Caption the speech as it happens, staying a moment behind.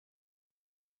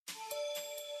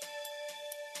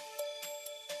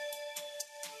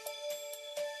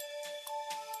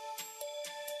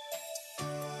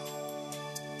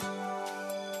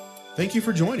Thank you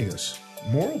for joining us.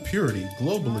 Moral purity,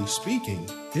 globally speaking,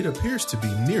 it appears to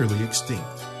be nearly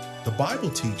extinct. The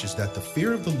Bible teaches that the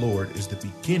fear of the Lord is the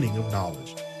beginning of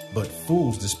knowledge, but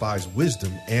fools despise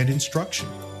wisdom and instruction.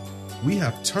 We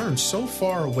have turned so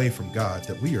far away from God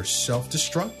that we are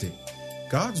self-destructing.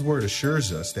 God's word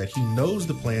assures us that He knows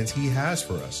the plans He has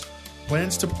for us,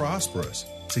 plans to prosper us,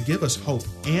 to give us hope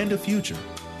and a future.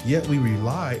 Yet we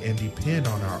rely and depend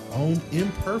on our own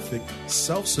imperfect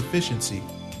self-sufficiency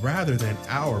rather than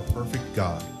our perfect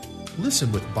God.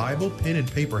 Listen with Bible, pen,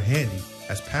 and paper handy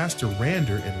as Pastor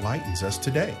Rander enlightens us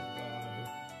today.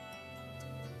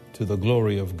 To the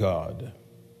glory of God.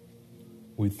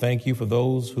 We thank you for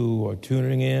those who are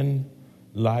tuning in,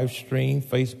 live stream,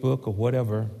 Facebook, or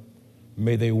whatever.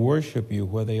 May they worship you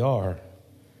where they are,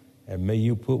 and may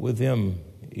you put with them,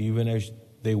 even as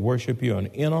they worship you, an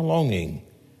inner longing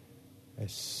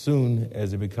as soon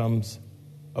as it becomes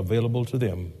available to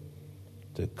them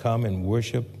to come and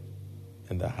worship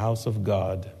in the house of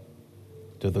God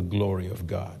to the glory of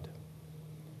God.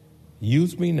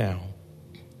 Use me now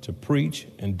to preach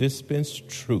and dispense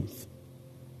truth.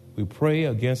 We pray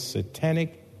against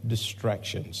satanic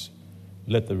distractions.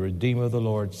 Let the Redeemer of the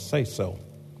Lord say so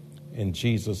in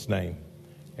Jesus' name.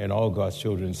 And all God's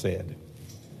children said,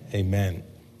 amen.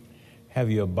 Have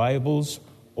your Bibles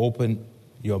open,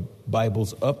 your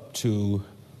Bibles up to,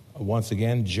 once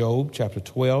again, Job chapter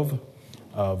 12,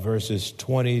 verses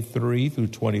 23 through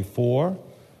 24.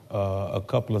 A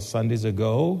couple of Sundays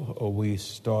ago, we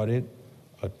started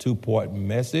a two-part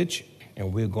message,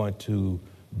 and we're going to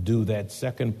do that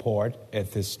second part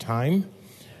at this time.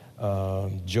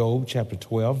 Job chapter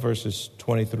 12, verses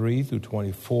 23 through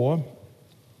 24.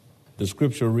 The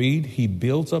scripture read, He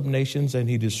builds up nations and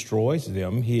He destroys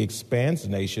them. He expands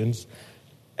nations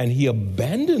and He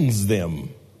abandons them.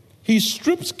 He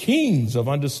strips kings of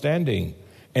understanding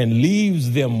and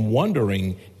leaves them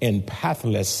wandering in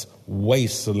pathless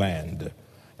wasteland.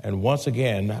 And once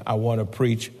again, I want to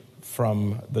preach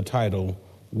from the title,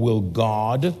 Will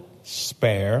God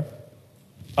Spare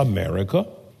America?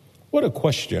 What a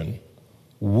question.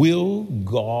 Will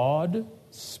God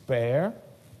spare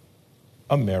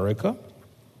America?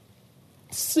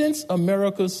 Since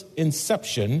America's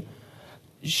inception,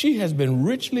 she has been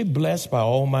richly blessed by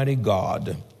Almighty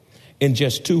God. In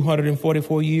just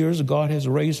 244 years, God has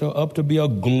raised her up to be a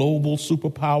global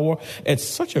superpower at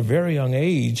such a very young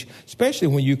age, especially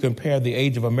when you compare the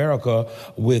age of America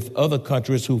with other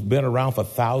countries who've been around for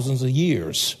thousands of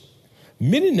years.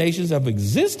 Many nations have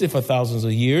existed for thousands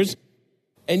of years,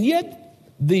 and yet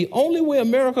the only way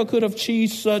America could have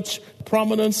achieved such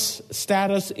prominence,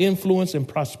 status, influence, and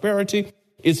prosperity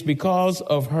is because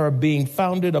of her being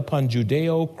founded upon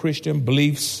Judeo-Christian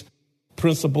beliefs,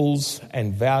 principles,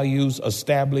 and values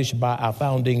established by our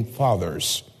founding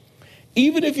fathers.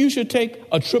 Even if you should take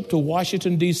a trip to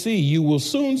Washington, D.C., you will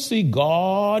soon see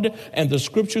God and the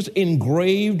scriptures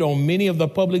engraved on many of the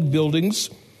public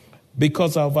buildings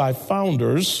because of our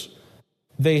founders.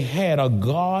 They had a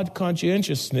God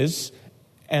conscientiousness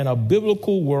and a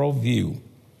biblical worldview.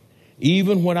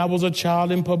 Even when I was a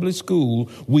child in public school,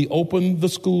 we opened the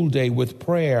school day with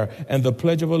prayer and the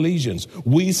Pledge of Allegiance.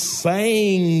 We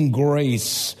sang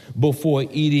grace before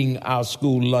eating our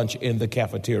school lunch in the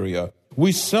cafeteria.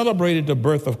 We celebrated the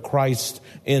birth of Christ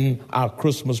in our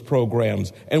Christmas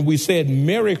programs, and we said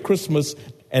Merry Christmas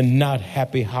and not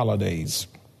Happy Holidays.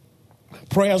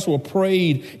 Prayers were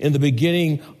prayed in the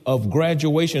beginning of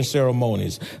graduation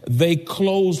ceremonies. They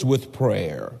closed with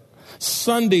prayer.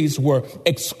 Sundays were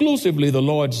exclusively the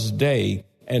Lord's Day,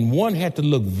 and one had to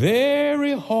look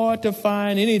very hard to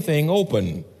find anything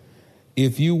open.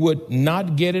 If you would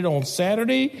not get it on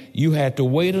Saturday, you had to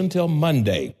wait until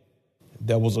Monday.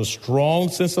 There was a strong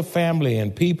sense of family,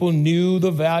 and people knew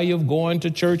the value of going to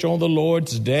church on the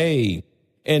Lord's Day.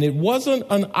 And it wasn't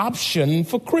an option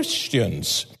for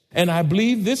Christians. And I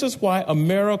believe this is why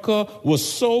America was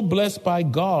so blessed by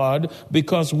God,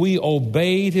 because we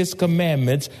obeyed His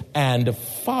commandments and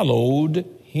followed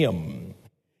Him.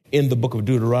 In the book of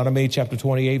Deuteronomy, chapter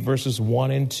 28, verses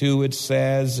 1 and 2, it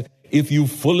says, if you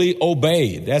fully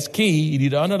obey, that's key, you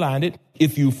need to underline it.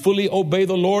 If you fully obey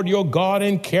the Lord your God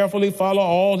and carefully follow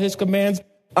all His commands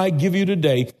I give you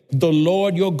today, the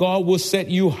Lord your God will set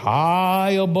you high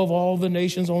above all the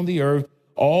nations on the earth.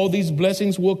 All these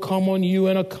blessings will come on you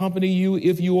and accompany you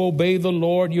if you obey the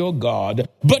Lord your God.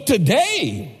 But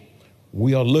today,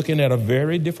 we are looking at a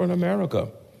very different America.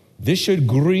 This should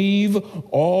grieve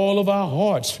all of our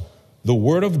hearts. The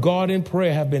Word of God and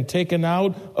prayer have been taken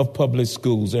out of public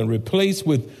schools and replaced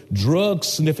with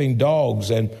drug-sniffing dogs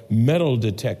and metal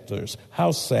detectors.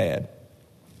 How sad.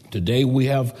 Today we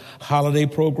have holiday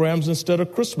programs instead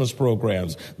of Christmas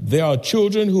programs. There are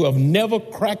children who have never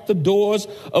cracked the doors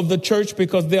of the church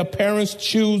because their parents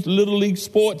choose Little League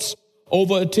sports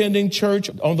over attending church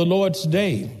on the Lord's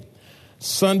Day.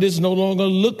 Sundays no longer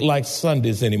look like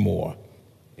Sundays anymore.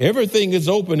 Everything is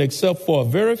open except for a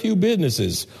very few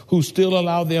businesses who still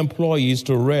allow their employees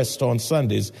to rest on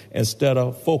Sundays instead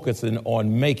of focusing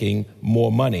on making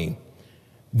more money.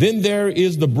 Then there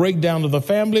is the breakdown of the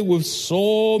family with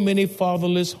so many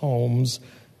fatherless homes.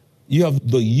 You have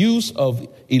the use of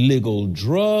illegal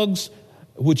drugs,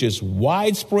 which is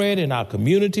widespread in our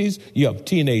communities. You have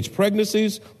teenage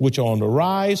pregnancies, which are on the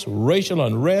rise. Racial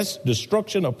unrest,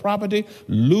 destruction of property,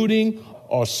 looting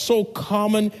are so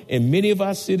common in many of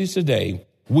our cities today.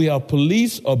 We have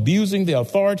police abusing their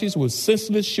authorities with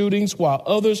senseless shootings, while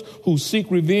others who seek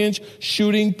revenge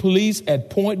shooting police at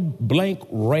point blank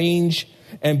range.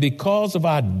 And because of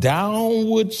our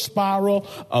downward spiral,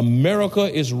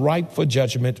 America is ripe for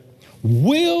judgment.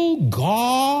 Will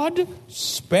God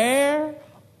spare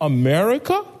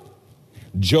America?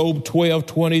 Job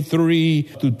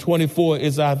 12:23-24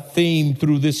 is our theme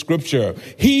through this scripture.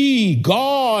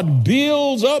 God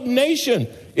builds up nation.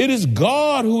 It is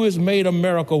God who has made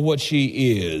America what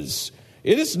she is.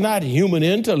 It is not human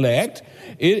intellect.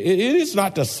 It is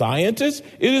not the scientists.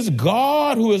 It is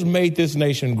God who has made this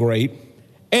nation great.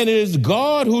 And it is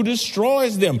God who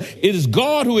destroys them. It is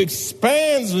God who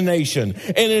expands the nation.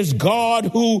 And it is God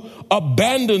who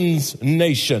abandons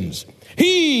nations.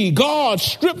 God,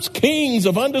 strips kings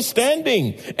of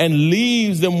understanding and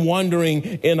leaves them wandering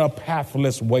in a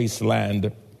pathless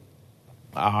wasteland.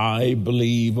 I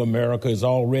believe America is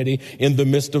already in the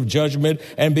midst of judgment,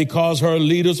 and because her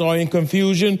leaders are in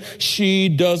confusion, she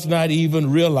does not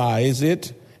even realize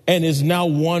it and is now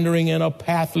wandering in a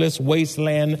pathless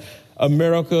wasteland.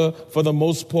 America, for the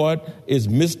most part, is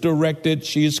misdirected.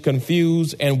 She is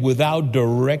confused and without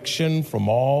direction from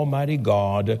Almighty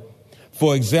God.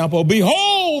 For example,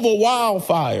 behold the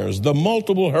wildfires, the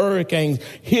multiple hurricanes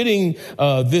hitting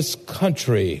this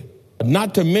country.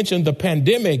 Not to mention the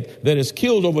pandemic that has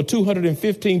killed over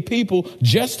 215 people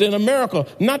just in America,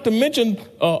 not to mention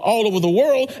all over the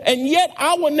world. And yet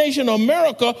our nation,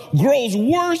 America, grows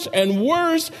worse and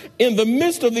worse in the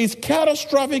midst of these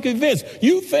catastrophic events.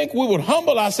 You think we would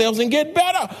humble ourselves and get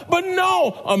better, but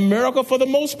no, America, for the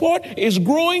most part, is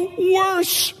growing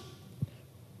worse.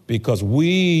 Because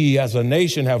we as a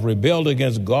nation have rebelled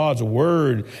against God's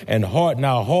word and hardened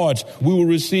our hearts, we will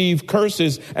receive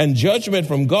curses and judgment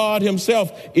from God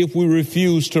himself if we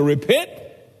refuse to repent.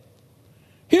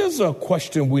 Here's a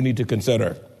question we need to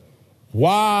consider.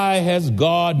 Why has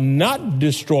God not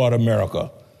destroyed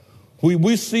America?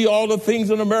 We see all the things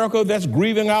in America that's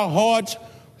grieving our hearts.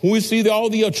 We see all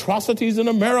the atrocities in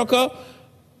America.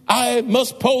 I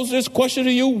must pose this question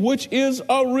to you, which is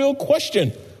a real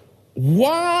question.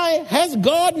 Why has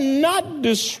God not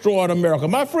destroyed America?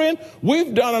 My friend,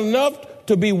 we've done enough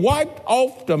to be wiped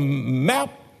off the map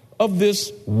of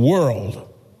this world.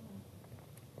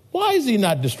 Why has he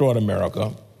not destroyed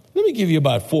America? Let me give you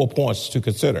about 4 points to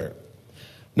consider.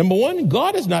 Number one,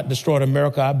 God has not destroyed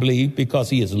America, I believe, because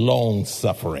he is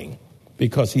long-suffering.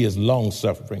 Because he is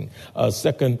long-suffering.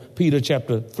 2 Peter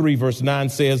chapter 3, verse 9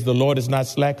 says, the Lord is not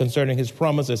slack concerning his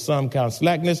promise, as some count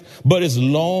slackness, but is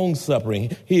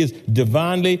long-suffering. He is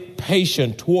divinely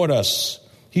patient toward us.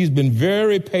 He's been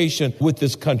very patient with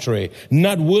this country,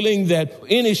 not willing that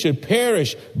any should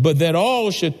perish, but that all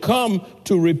should come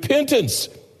to repentance.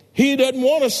 He doesn't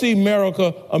want to see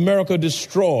America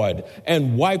destroyed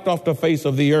and wiped off the face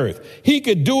of the earth. He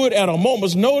could do it at a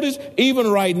moment's notice,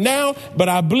 even right now, but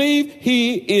I believe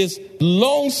he is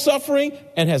long-suffering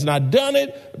and has not done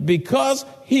it because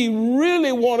he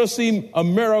really wants to see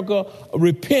America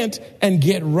repent and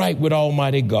get right with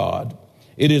Almighty God.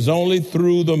 It is only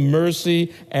through the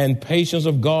mercy and patience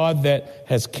of God that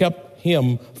has kept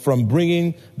him from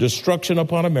bringing destruction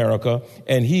upon America,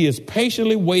 and he is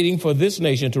patiently waiting for this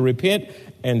nation to repent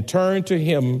and turn to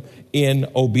him in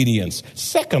obedience.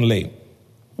 Secondly,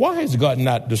 why has God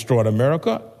not destroyed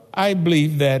America? I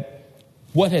believe that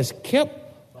what has kept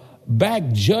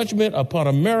back judgment upon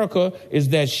America is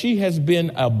that she has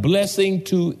been a blessing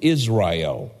to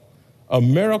Israel.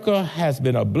 America has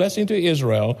been a blessing to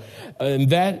Israel, and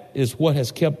that is what has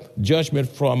kept judgment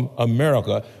from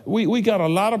America. We got a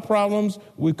lot of problems.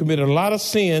 We committed a lot of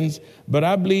sins, but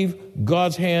I believe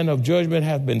God's hand of judgment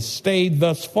has been stayed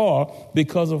thus far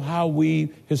because of how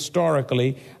we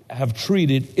historically have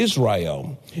treated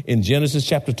Israel. In Genesis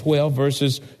chapter 12,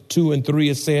 verses 2 and 3,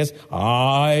 it says,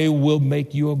 I will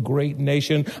make you a great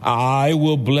nation. I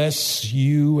will bless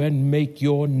you and make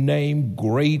your name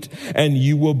great, and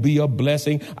you will be a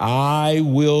blessing. I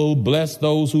will bless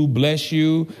those who bless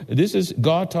you. This is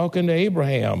God talking to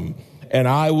Abraham. And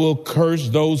I will curse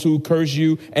those who curse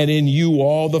you, and in you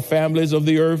all the families of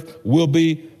the earth will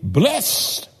be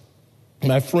blessed.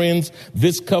 My friends,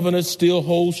 this covenant still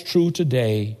holds true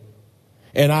today.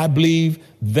 And I believe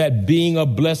that being a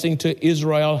blessing to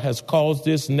Israel has caused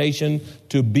this nation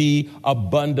to be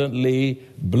abundantly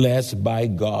blessed by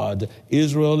God.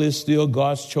 Israel is still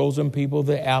God's chosen people,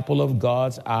 the apple of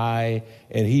God's eye.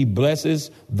 And he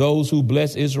blesses those who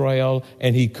bless Israel,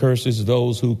 and he curses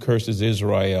those who curses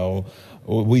Israel.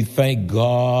 We thank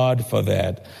God for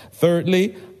that.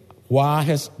 Thirdly, why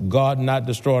has God not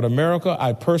destroyed America?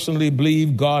 I personally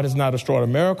believe God has not destroyed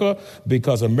America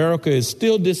because America is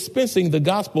still dispensing the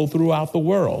gospel throughout the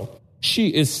world. She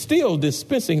is still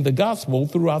dispensing the gospel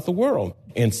throughout the world.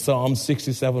 In Psalm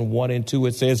 67, 1 and 2,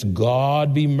 it says,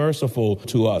 God be merciful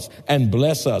to us and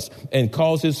bless us and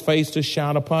cause his face to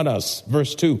shine upon us.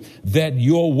 Verse 2, that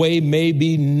your way may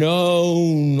be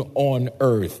known on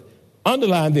earth.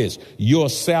 Underline this, your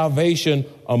salvation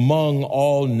among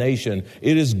all nations.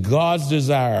 It is God's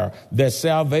desire that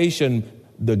salvation,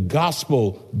 the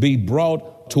gospel, be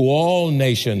brought to all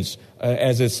nations,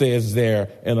 as it says there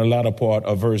in the latter part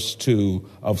of verse 2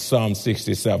 of Psalm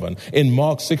 67. In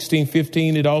Mark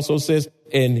 16:15, it also says,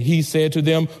 and he said to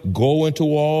them, go into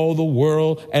all the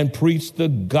world and preach the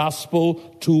gospel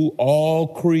to all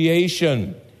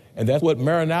creation. And that's what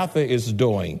Maranatha is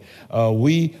doing.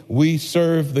 We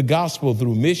serve the gospel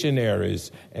through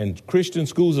missionaries and Christian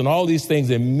schools and all these things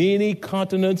in many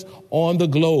continents on the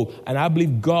globe. And I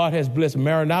believe God has blessed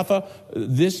Maranatha,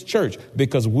 this church,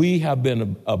 because we have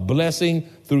been a blessing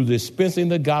through dispensing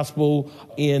the gospel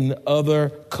in other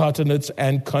continents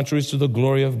and countries to the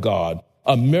glory of God.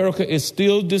 America is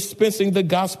still dispensing the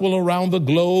gospel around the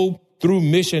globe through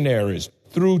missionaries,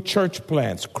 through church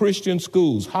plants, Christian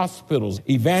schools, hospitals,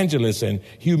 evangelists, and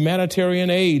humanitarian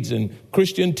aids, and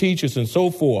Christian teachers, and so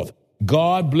forth.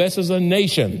 God blesses a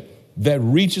nation that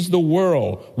reaches the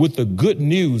world with the good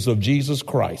news of Jesus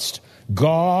Christ.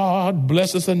 God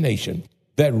blesses a nation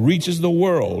that reaches the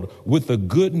world with the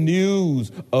good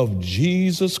news of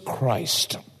Jesus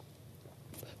Christ.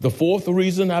 The fourth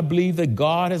reason I believe that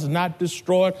God has not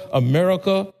destroyed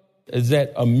America is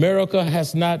that America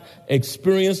has not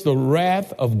experienced the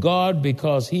wrath of God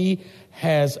because he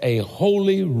has a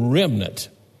holy remnant.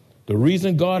 The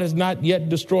reason God has not yet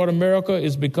destroyed America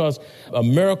is because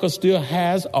America still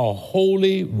has a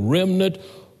holy remnant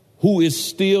who is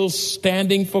still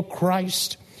standing for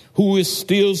Christ, who is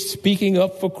still speaking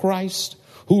up for Christ,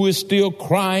 who is still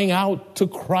crying out to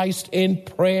Christ in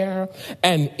prayer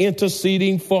and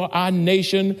interceding for our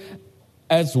nation,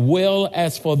 as well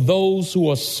as for those who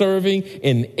are serving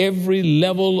in every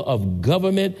level of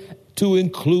government, to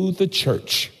include the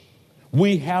church.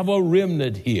 We have a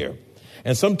remnant here.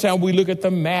 And sometimes we look at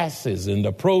the masses and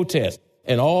the protests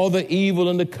and all the evil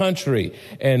in the country,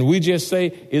 and we just say,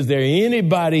 is there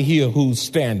anybody here who's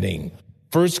standing?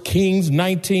 1 Kings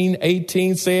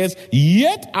 19:18 says,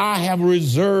 yet I have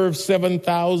reserved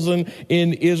 7,000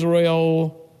 in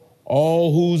Israel,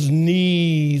 all whose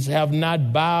knees have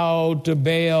not bowed to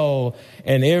Baal,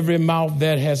 and every mouth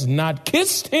that has not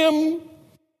kissed him.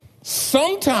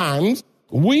 Sometimes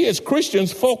we as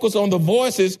Christians focus on the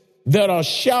voices that are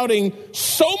shouting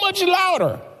so much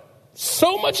louder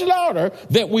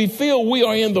that we feel we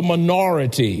are in the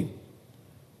minority.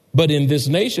 But in this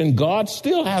nation, God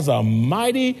still has a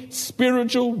mighty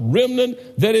spiritual remnant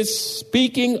that is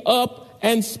speaking up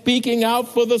and speaking out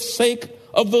for the sake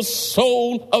of the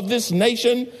soul of this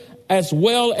nation, as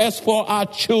well as for our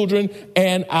children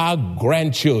and our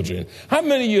grandchildren. How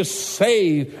many of you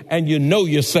saved and you know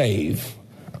you're saved?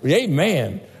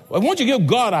 Amen. Well, won't you give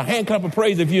God a hand clap of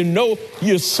praise if you know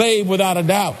you're saved without a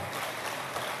doubt?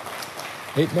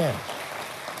 Amen.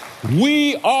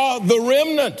 We are the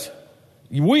remnant.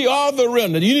 We are the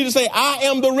remnant. You need to say, I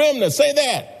am the remnant. Say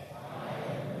that.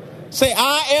 Say,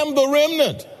 I am the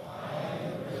remnant.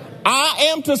 I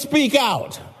am to speak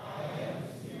out.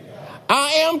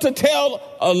 I am to tell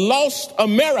a lost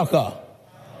America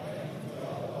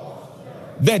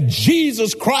that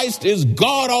Jesus Christ is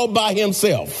God all by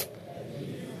himself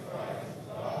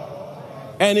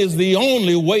and is the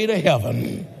only way to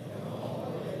heaven.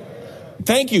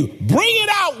 Thank you. Bring it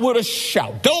out with a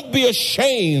shout. Don't be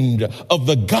ashamed of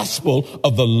the gospel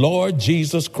of the Lord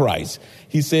Jesus Christ.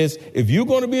 He says, if you're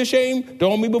going to be ashamed,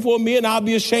 don't be before me, and I'll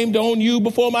be ashamed to own you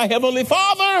before my heavenly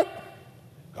Father.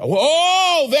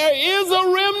 Oh, there is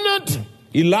a remnant.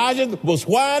 Elijah was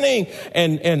whining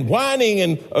and whining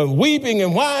and weeping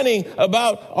and whining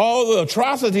about all the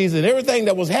atrocities and everything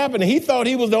that was happening. He thought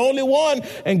he was the only one.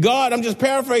 And God, I'm just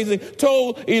paraphrasing,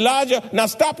 told Elijah, now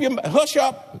stop your, hush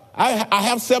up. I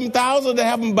have 7,000 that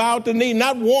haven't bowed the knee.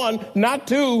 Not one, not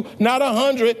two, not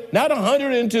 100, not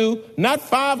 102, not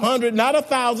 500, not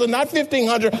 1,000, not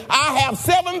 1,500. I have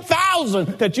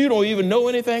 7,000 that you don't even know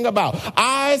anything about.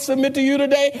 I submit to you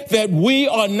today that we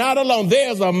are not alone.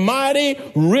 There's a mighty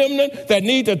remnant that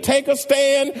need to take a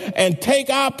stand and take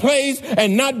our place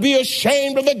and not be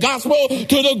ashamed of the gospel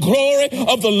to the glory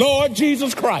of the Lord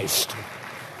Jesus Christ.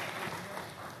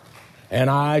 And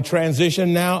I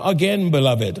transition now again,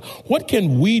 beloved. What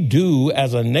can we do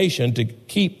as a nation to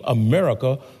keep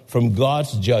America from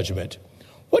God's judgment?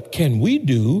 What can we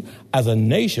do as a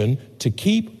nation to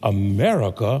keep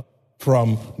America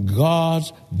from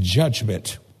God's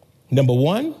judgment? Number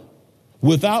one,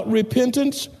 without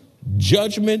repentance,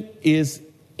 judgment is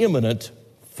imminent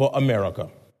for America.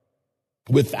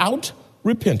 Without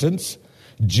repentance,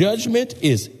 judgment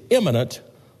is imminent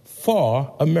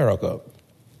for America.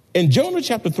 In Jonah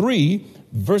chapter 3,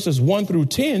 verses 1 through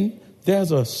 10,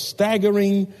 there's a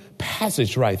staggering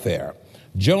passage right there.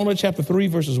 Jonah chapter 3,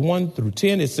 verses 1 through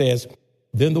 10, it says,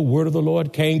 then the word of the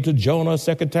Lord came to Jonah a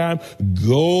second time.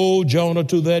 Go, Jonah,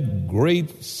 to that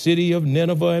great city of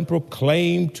Nineveh and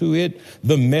proclaim to it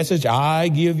the message I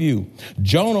give you.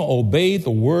 Jonah obeyed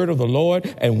the word of the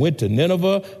Lord and went to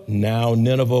Nineveh. Now,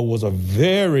 Nineveh was a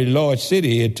very large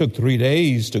city. It took 3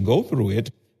 days to go through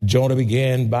it. Jonah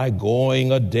began by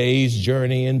going a day's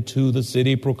journey into the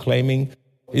city proclaiming.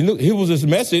 Here was this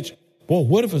message. Well,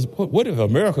 what if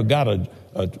America got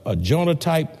a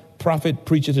Jonah-type prophet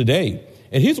preacher today?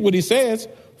 And here's what he says.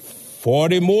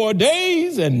 40 more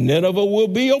days and Nineveh will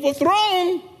be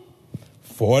overthrown.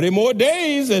 40 more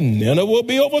days and Nineveh will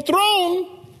be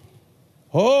overthrown.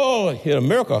 Oh, in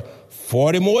America,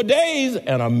 40 more days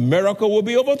and America will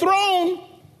be overthrown.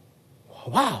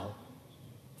 Wow.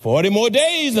 40 more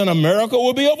days and America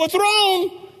will be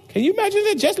overthrown. Can you imagine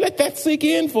that? Just let that sink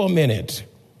in for a minute.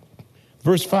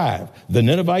 Verse 5, the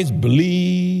Ninevites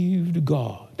believed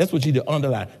God. That's what you need to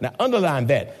underline. Now, underline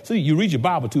that. See, you read your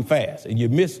Bible too fast and you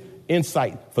miss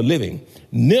insight for living.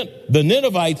 The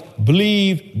Ninevites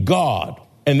believed God.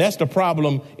 And that's the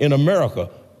problem in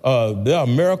America. There are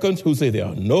Americans who say there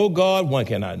are no God. One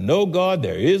cannot know God.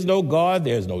 There is no God.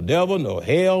 There's no devil, no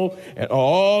hell, and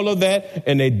all of that.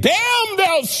 And they damn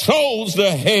their souls to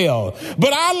hell.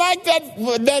 But I like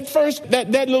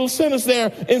that little sentence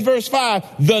there in verse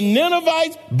 5. The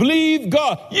Ninevites believe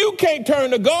God. You can't turn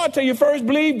to God till you first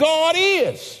believe God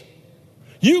is.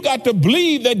 You got to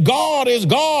believe that God is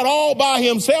God all by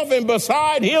himself, and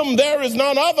beside him there is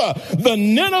none other. The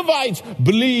Ninevites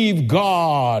believe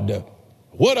God.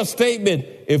 What a statement,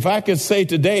 if I could say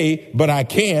today, but I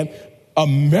can't.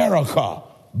 America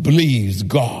believes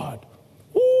God.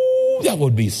 Ooh, that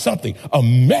would be something.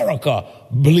 America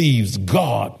believes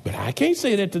God. But I can't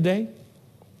say that today.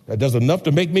 That does enough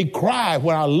to make me cry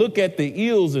when I look at the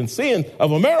ills and sins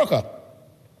of America.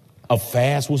 A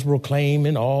fast was proclaimed,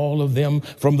 and all of them,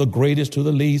 from the greatest to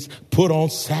the least, put on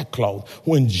sackcloth.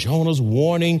 When Jonah's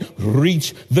warning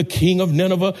reached the king of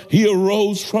Nineveh, he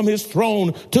arose from his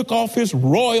throne, took off his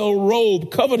royal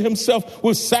robe, covered himself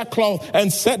with sackcloth,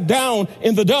 and sat down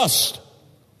in the dust.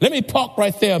 Let me park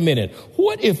right there a minute.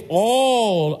 What if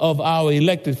all of our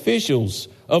elected officials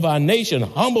of our nation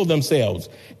humbled themselves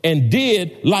and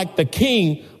did like the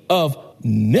king of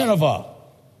Nineveh?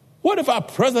 What if our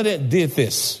president did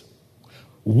this?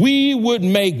 We would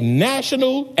make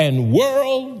national and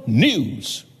world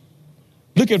news.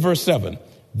 Look at verse 7.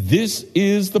 This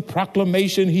is the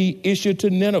proclamation he issued to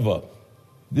Nineveh.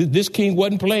 This king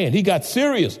wasn't playing. He got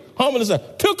serious, humbled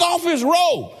himself, took off his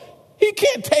robe. He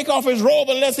can't take off his robe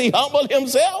unless he humbled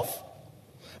himself.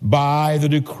 By the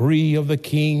decree of the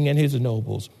king and his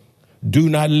nobles, do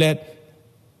not let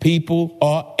people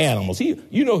or animals.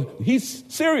 He's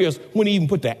serious when he even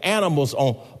put the animals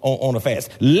on a fast.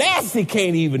 Lassie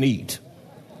can't even eat.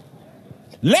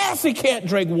 Lassie can't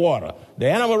drink water. The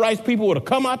animal rights people would have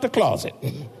come out the closet.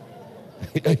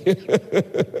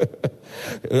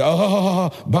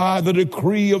 By the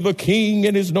decree of the king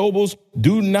and his nobles,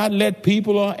 do not let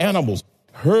people or animals,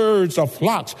 herds or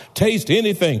flocks taste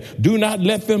anything. Do not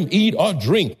let them eat or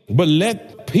drink, but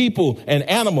let people and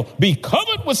animal be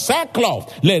covered with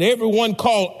sackcloth. Let everyone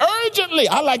call urgently.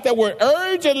 I like that word,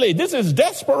 urgently. This is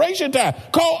desperation time.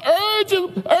 Call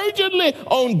urgently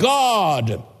on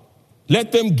God.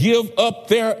 Let them give up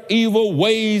their evil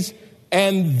ways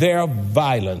and their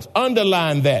violence.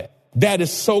 Underline that. That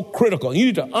is so critical. You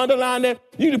need to underline that.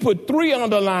 You need to put 3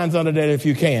 underlines under that if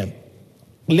you can.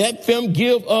 Let them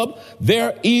give up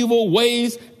their evil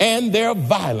ways and their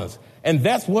violence. And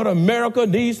that's what America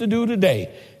needs to do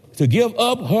today, to give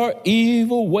up her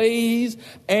evil ways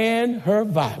and her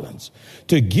violence,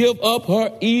 to give up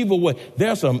her evil way.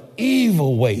 There's some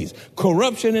evil ways,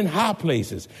 corruption in high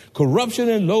places, corruption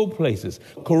in low places,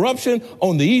 corruption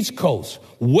on the East Coast,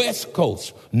 West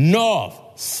Coast, North,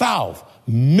 South,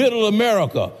 Middle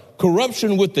America,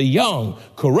 corruption with the young,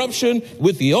 corruption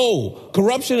with the old,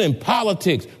 corruption in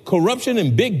politics, corruption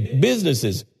in big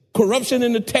businesses, corruption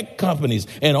in the tech companies,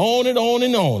 and on and on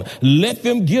and on. Let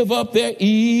them give up their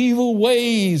evil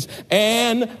ways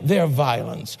and their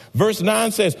violence. Verse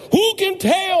 9 says, who can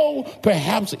tell?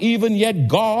 Perhaps even yet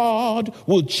God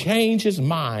will change his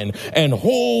mind and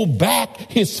hold back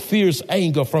his fierce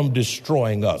anger from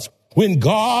destroying us. When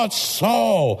God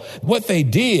saw what they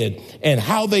did and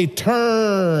how they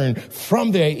turned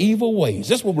from their evil ways.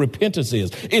 That's what repentance is.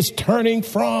 It's turning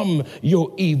from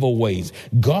your evil ways.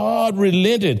 God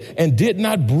relented and did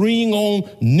not bring on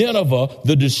Nineveh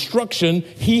the destruction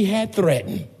he had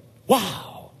threatened.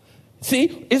 Wow.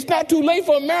 See, it's not too late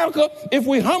for America if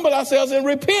we humble ourselves and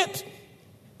repent.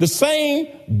 The same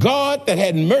God that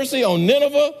had mercy on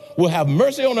Nineveh will have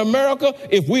mercy on America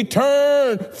if we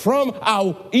turn from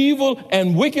our evil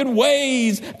and wicked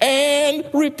ways and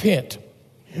repent.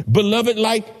 Beloved,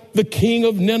 like the king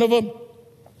of Nineveh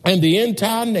and the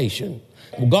entire nation,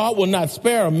 God will not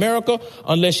spare America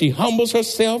unless she humbles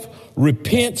herself,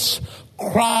 repents,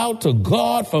 cries out to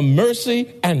God for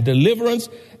mercy and deliverance,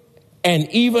 and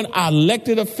even our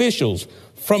elected officials,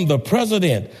 from the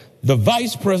president, the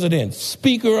vice president,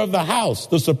 speaker of the House,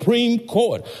 the Supreme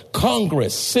Court,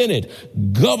 Congress, Senate,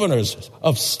 governors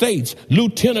of states,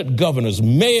 lieutenant governors,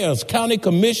 mayors, county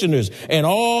commissioners, and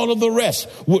all of the rest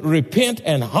would repent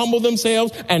and humble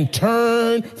themselves and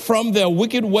turn from their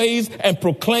wicked ways and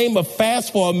proclaim a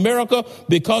fast for America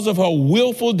because of her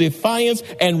willful defiance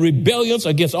and rebellions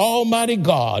against Almighty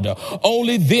God.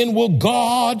 Only then will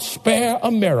God spare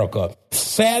America.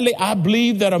 Sadly, I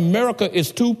believe that America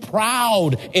is too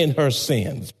proud in her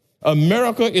sins.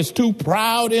 America is too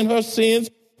proud in her sins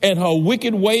and her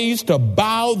wicked ways to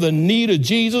bow the knee to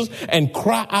Jesus and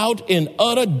cry out in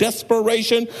utter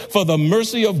desperation for the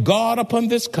mercy of God upon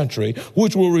this country,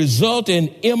 which will result in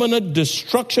imminent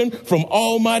destruction from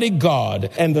Almighty God.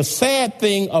 And the sad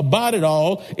thing about it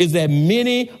all is that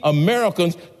many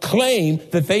Americans claim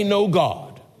that they know God.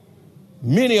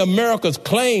 Many Americans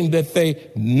claim that they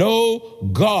know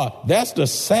God. That's the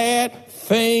sad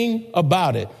thing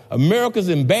about it. America's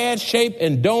in bad shape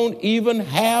and don't even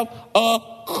have a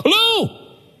clue.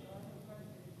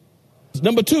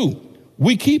 Number 2,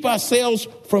 we keep ourselves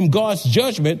from God's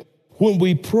judgment when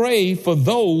we pray for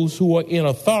those who are in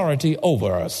authority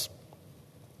over us.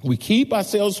 We keep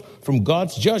ourselves from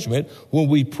God's judgment when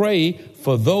we pray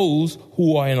for those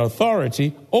who are in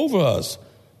authority over us.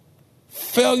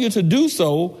 Failure to do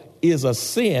so is a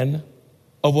sin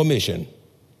of omission.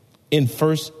 In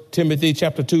 1 Timothy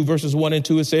chapter 2, verses 1 and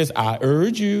 2, it says, I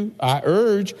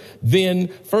urge then,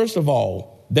 first of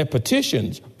all, that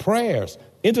petitions, prayers,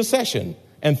 intercession,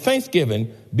 and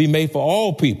thanksgiving be made for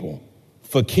all people,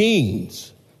 for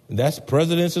kings, that's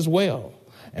presidents as well,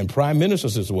 and prime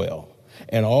ministers as well,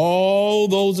 and all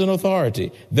those in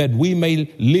authority, that we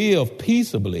may live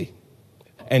peaceably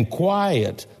and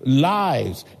quiet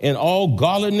lives in all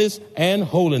godliness and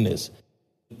holiness.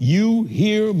 You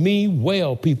hear me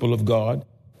well, people of God.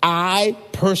 I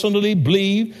personally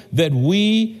believe that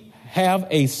we have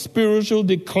a spiritual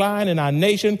decline in our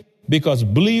nation because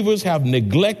believers have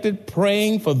neglected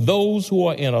praying for those who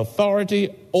are in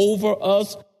authority over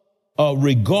us,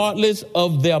 regardless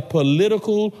of their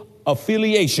political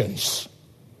affiliations.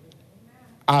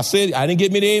 I didn't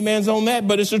get many amens on that,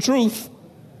 but it's the truth.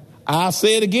 I'll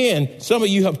say it again. Some of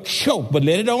you have choked, but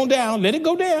let it on down. Let it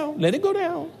go down. Let it go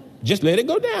down. Just let it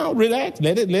go down. Relax.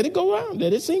 Let it go down.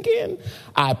 Let it sink in.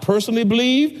 I personally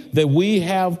believe that we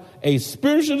have a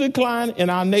spiritual decline in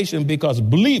our nation because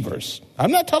believers,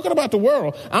 I'm not talking about the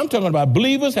world, I'm talking about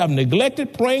believers have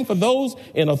neglected praying for those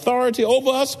in authority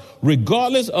over us,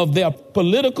 regardless of their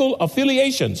political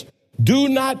affiliations. Do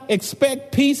not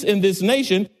expect peace in this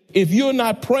nation if you're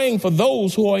not praying for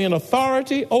those who are in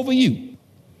authority over you.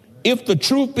 If the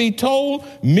truth be told,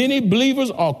 many believers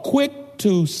are quick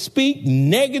to speak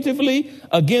negatively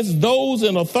against those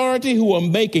in authority who are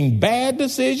making bad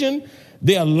decisions.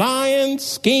 They're lying,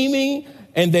 scheming,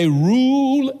 and they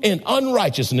rule in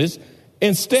unrighteousness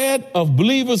instead of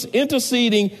believers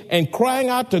interceding and crying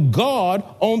out to God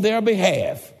on their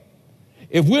behalf.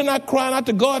 If we're not crying out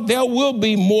to God, there will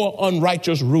be more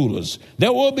unrighteous rulers.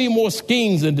 There will be more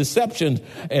schemes and deceptions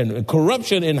and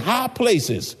corruption in high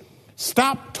places.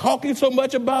 Stop talking so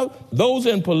much about those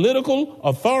in political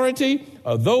authority,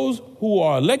 those who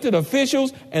are elected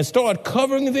officials, and start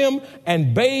covering them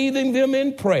and bathing them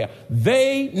in prayer.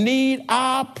 They need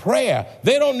our prayer.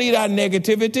 They don't need our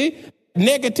negativity.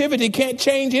 Negativity can't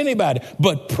change anybody,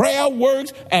 but prayer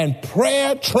works and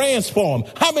prayer transforms.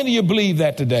 How many of you believe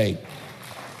that today?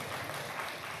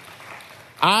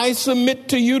 I submit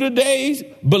to you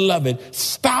today, beloved,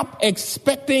 stop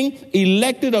expecting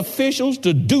elected officials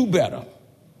to do better.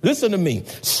 Listen to me.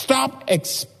 Stop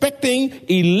expecting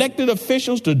elected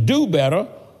officials to do better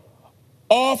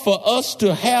or for us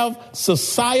to have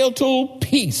societal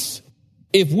peace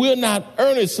if we're not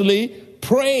earnestly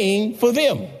praying for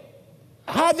them.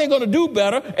 How are they going to do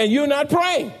better and you're not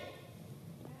praying?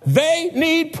 They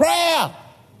need prayer.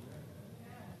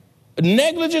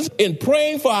 Negligence in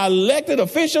praying for our elected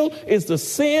official is the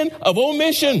sin of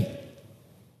omission.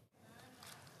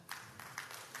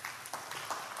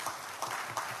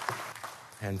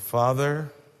 And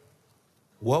Father,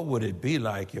 what would it be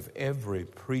like if every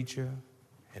preacher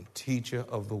and teacher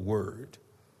of the word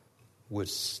would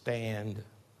stand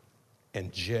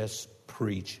and just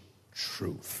preach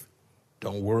truth?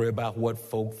 Don't worry about what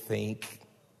folk think,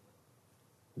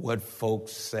 what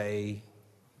folks say,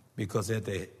 because at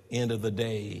the end of the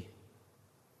day,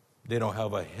 they don't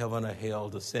have a heaven or hell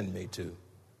to send me to.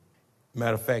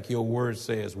 Matter of fact, your word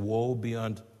says, woe be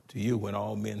unto you when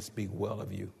all men speak well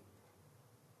of you.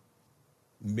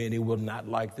 Many will not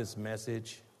like this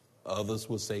message. Others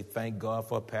will say, thank God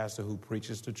for a pastor who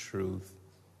preaches the truth.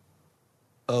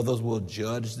 Others will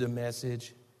judge the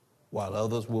message, while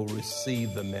others will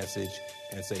receive the message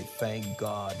and say, thank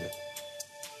God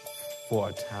for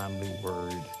a timely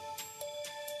word.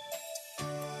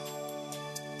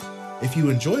 If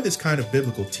you enjoy this kind of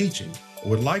biblical teaching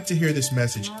or would like to hear this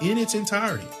message in its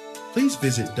entirety, please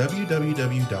visit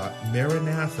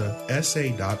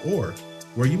www.maranathasa.org,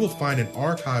 where you will find an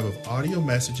archive of audio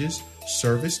messages,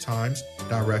 service times,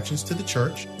 directions to the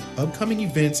church, upcoming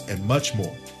events, and much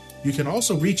more. You can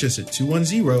also reach us at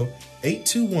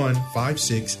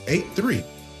 210-821-5683.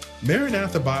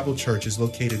 Maranatha Bible Church is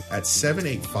located at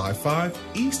 7855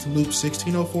 East Loop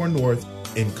 1604 North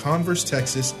in Converse,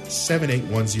 Texas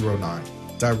 78109,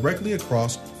 directly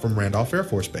across from Randolph Air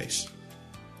Force Base.